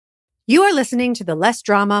You are listening to the Less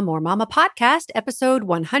Drama, More Mama podcast, episode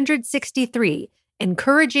 163,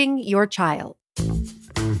 Encouraging Your Child.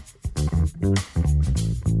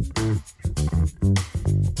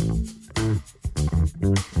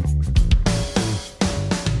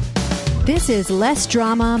 This is Less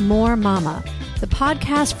Drama, More Mama, the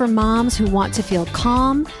podcast for moms who want to feel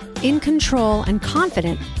calm, in control, and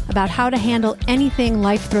confident about how to handle anything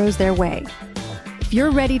life throws their way. If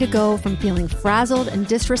you're ready to go from feeling frazzled and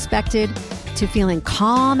disrespected to feeling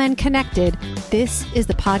calm and connected, this is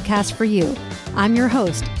the podcast for you. I'm your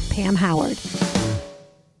host, Pam Howard.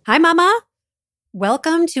 Hi, Mama.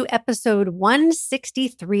 Welcome to episode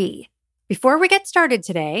 163. Before we get started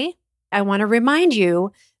today, I want to remind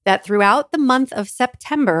you that throughout the month of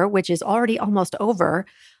September, which is already almost over,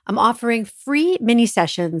 I'm offering free mini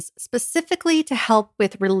sessions specifically to help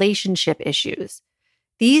with relationship issues.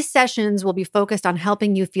 These sessions will be focused on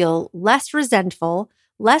helping you feel less resentful,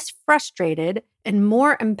 less frustrated, and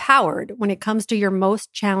more empowered when it comes to your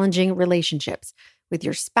most challenging relationships with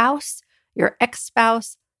your spouse, your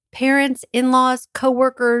ex-spouse, parents, in-laws,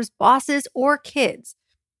 coworkers, bosses, or kids.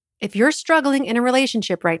 If you're struggling in a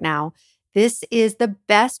relationship right now, this is the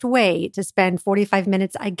best way to spend 45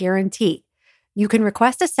 minutes, I guarantee. You can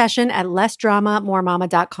request a session at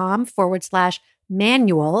lessdramamoremama.com/manual,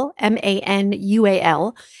 MANUAL,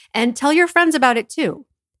 and tell your friends about it too.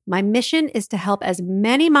 My mission is to help as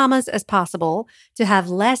many mamas as possible to have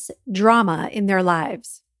less drama in their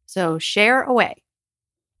lives. So share away.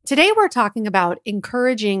 Today we're talking about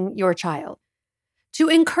encouraging your child. To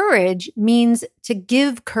encourage means to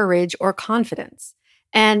give courage or confidence,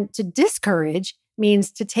 and to discourage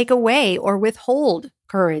means to take away or withhold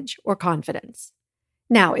courage or confidence.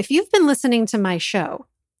 Now, if you've been listening to my show,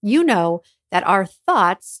 you know that our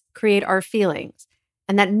thoughts create our feelings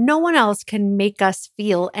and that no one else can make us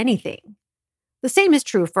feel anything. The same is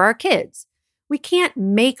true for our kids. We can't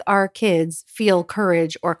make our kids feel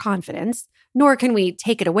courage or confidence, nor can we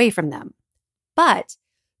take it away from them. But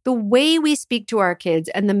the way we speak to our kids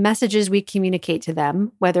and the messages we communicate to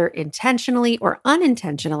them, whether intentionally or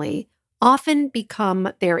unintentionally, often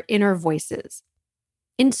become their inner voices.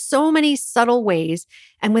 In so many subtle ways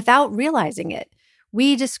and without realizing it,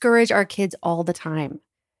 we discourage our kids all the time.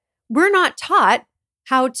 We're not taught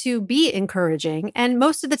how to be encouraging, and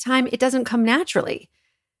most of the time it doesn't come naturally.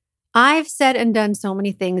 I've said and done so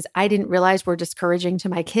many things I didn't realize were discouraging to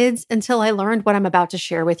my kids until I learned what I'm about to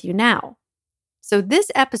share with you now. So this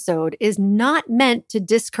episode is not meant to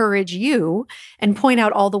discourage you and point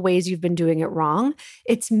out all the ways you've been doing it wrong.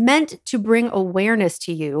 It's meant to bring awareness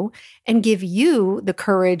to you and give you the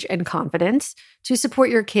courage and confidence to support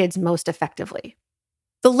your kids most effectively.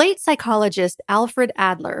 The late psychologist Alfred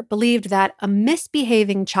Adler believed that a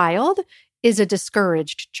misbehaving child is a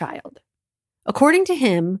discouraged child. According to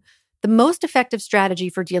him, the most effective strategy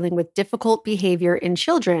for dealing with difficult behavior in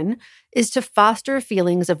children is to foster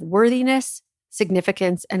feelings of worthiness,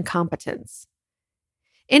 significance, and competence.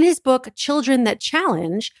 In his book, Children That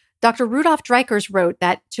Challenge, Dr. Rudolf Dreikurs wrote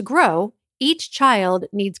that to grow, each child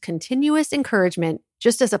needs continuous encouragement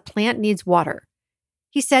just as a plant needs water.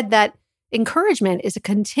 He said that encouragement is a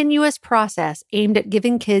continuous process aimed at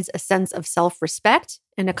giving kids a sense of self-respect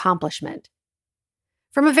and accomplishment.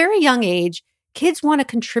 From a very young age, kids want to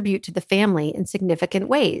contribute to the family in significant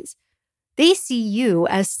ways. They see you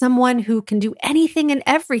as someone who can do anything and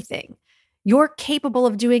everything. You're capable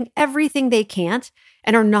of doing everything they can't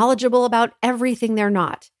and are knowledgeable about everything they're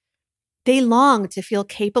not. They long to feel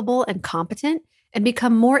capable and competent and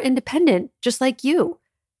become more independent, just like you.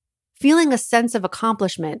 Feeling a sense of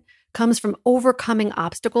accomplishment comes from overcoming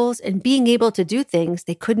obstacles and being able to do things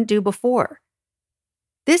they couldn't do before.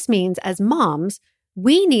 This means, as moms,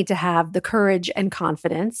 we need to have the courage and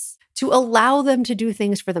confidence to allow them to do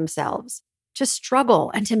things for themselves, to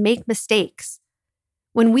struggle and to make mistakes.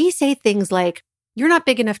 When we say things like, "You're not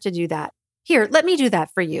big enough to do that. Here, let me do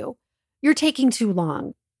that for you. You're taking too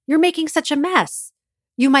long. You're making such a mess.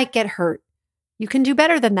 You might get hurt. You can do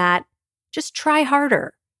better than that. Just try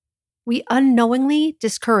harder." We unknowingly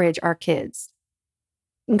discourage our kids.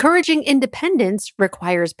 Encouraging independence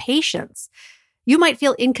requires patience. You might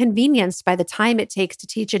feel inconvenienced by the time it takes to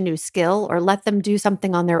teach a new skill or let them do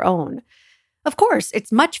something on their own. Of course,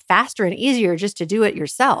 it's much faster and easier just to do it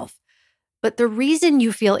yourself. But the reason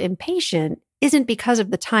you feel impatient isn't because of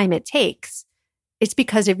the time it takes. It's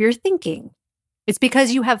because of your thinking. It's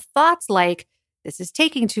because you have thoughts like, "This is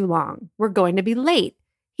taking too long. We're going to be late.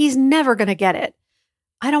 He's never going to get it.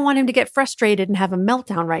 I don't want him to get frustrated and have a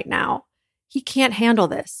meltdown right now. He can't handle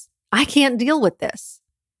this. I can't deal with this."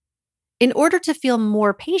 In order to feel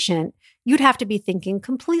more patient, you'd have to be thinking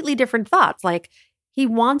completely different thoughts like, He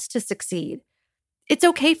wants to succeed. It's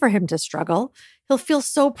okay for him to struggle. He'll feel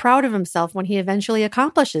so proud of himself when he eventually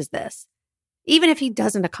accomplishes this. Even if he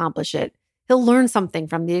doesn't accomplish it, he'll learn something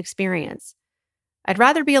from the experience. I'd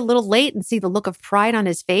rather be a little late and see the look of pride on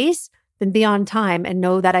his face than be on time and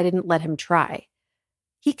know that I didn't let him try.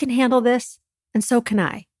 He can handle this, and so can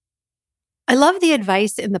I. I love the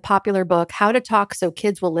advice in the popular book, How to Talk So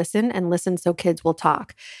Kids Will Listen and Listen So Kids Will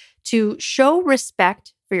Talk, to show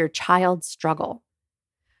respect for your child's struggle.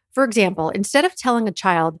 For example, instead of telling a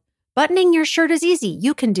child, buttoning your shirt is easy,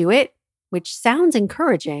 you can do it, which sounds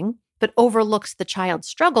encouraging, but overlooks the child's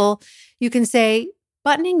struggle, you can say,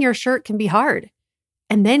 buttoning your shirt can be hard.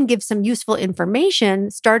 And then give some useful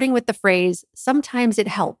information, starting with the phrase, sometimes it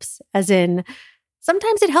helps, as in,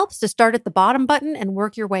 sometimes it helps to start at the bottom button and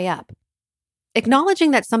work your way up.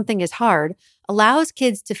 Acknowledging that something is hard allows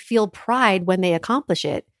kids to feel pride when they accomplish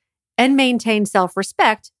it and maintain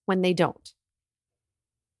self-respect when they don't.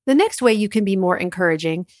 The next way you can be more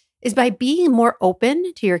encouraging is by being more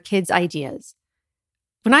open to your kids' ideas.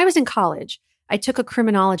 When I was in college, I took a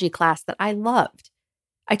criminology class that I loved.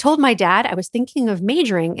 I told my dad I was thinking of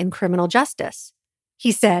majoring in criminal justice.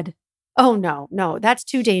 He said, "Oh, no, that's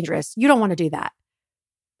too dangerous. You don't want to do that."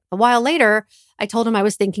 A while later, I told him I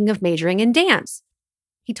was thinking of majoring in dance.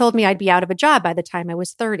 He told me I'd be out of a job by the time I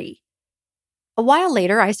was 30. A while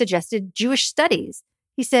later, I suggested Jewish studies.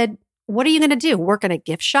 He said, "What are you going to do, work in a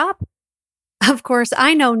gift shop?" Of course,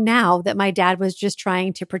 I know now that my dad was just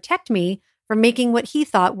trying to protect me from making what he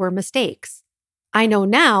thought were mistakes. I know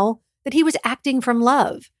now that he was acting from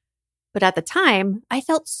love. But at the time, I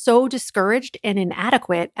felt so discouraged and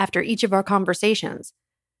inadequate after each of our conversations.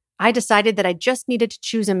 I decided that I just needed to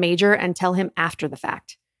choose a major and tell him after the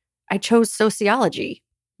fact. I chose sociology.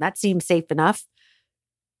 That seemed safe enough.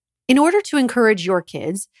 In order to encourage your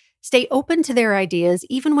kids, stay open to their ideas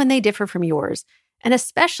even when they differ from yours, and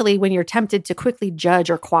especially when you're tempted to quickly judge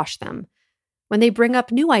or quash them. When they bring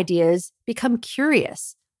up new ideas, become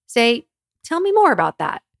curious. Say, "Tell me more about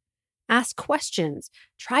that." Ask questions.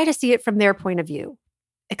 Try to see it from their point of view.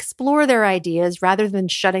 Explore their ideas rather than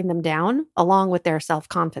shutting them down, along with their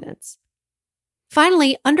self-confidence.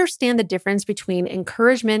 Finally, understand the difference between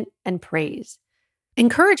encouragement and praise.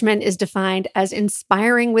 Encouragement is defined as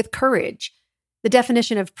inspiring with courage. The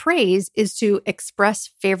definition of praise is to express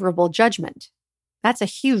favorable judgment. That's a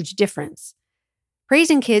huge difference.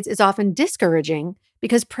 Praising kids is often discouraging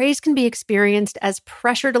because praise can be experienced as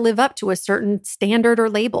pressure to live up to a certain standard or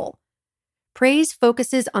label. Praise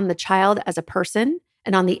focuses on the child as a person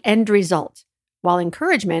and on the end result, while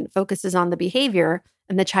encouragement focuses on the behavior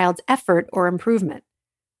and the child's effort or improvement.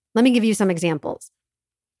 Let me give you some examples.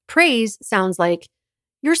 Praise sounds like,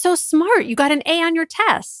 "You're so smart, you got an A on your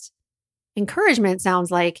test." Encouragement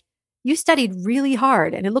sounds like, "You studied really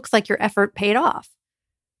hard and it looks like your effort paid off."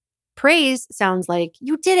 Praise sounds like,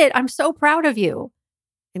 "You did it, I'm so proud of you."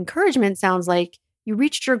 Encouragement sounds like, "You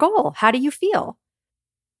reached your goal, how do you feel?"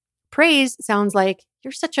 Praise sounds like,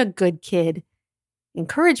 "You're such a good kid."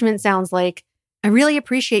 Encouragement sounds like, "I really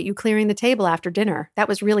appreciate you clearing the table after dinner. That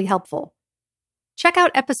was really helpful." Check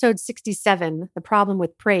out episode 67, The Problem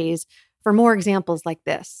with Praise, for more examples like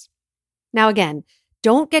this. Now again,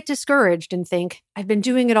 don't get discouraged and think, "I've been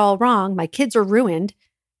doing it all wrong. My kids are ruined."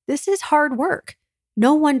 This is hard work.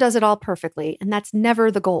 No one does it all perfectly, and that's never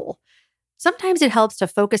the goal. Sometimes it helps to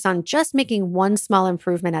focus on just making one small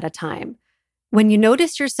improvement at a time. When you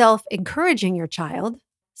notice yourself encouraging your child,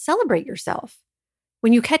 celebrate yourself.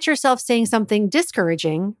 When you catch yourself saying something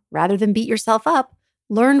discouraging, rather than beat yourself up,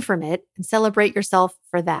 learn from it and celebrate yourself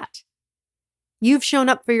for that. You've shown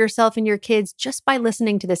up for yourself and your kids just by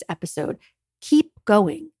listening to this episode. Keep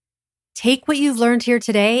going. Take what you've learned here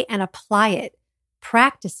today and apply it.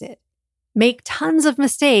 Practice it. Make tons of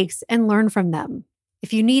mistakes and learn from them.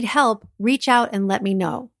 If you need help, reach out and let me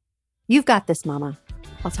know. You've got this, Mama.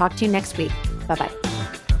 I'll talk to you next week. Bye-bye.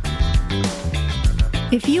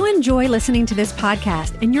 If you enjoy listening to this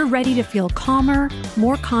podcast and you're ready to feel calmer,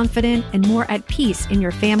 more confident, and more at peace in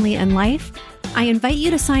your family and life, I invite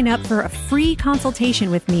you to sign up for a free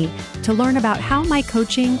consultation with me to learn about how my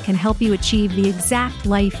coaching can help you achieve the exact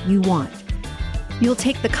life you want. You'll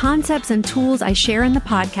take the concepts and tools I share in the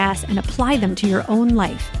podcast and apply them to your own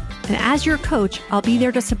life. And as your coach, I'll be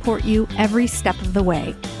there to support you every step of the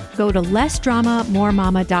way. Go to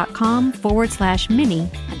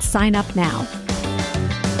lessdramamoremama.com/mini and sign up now.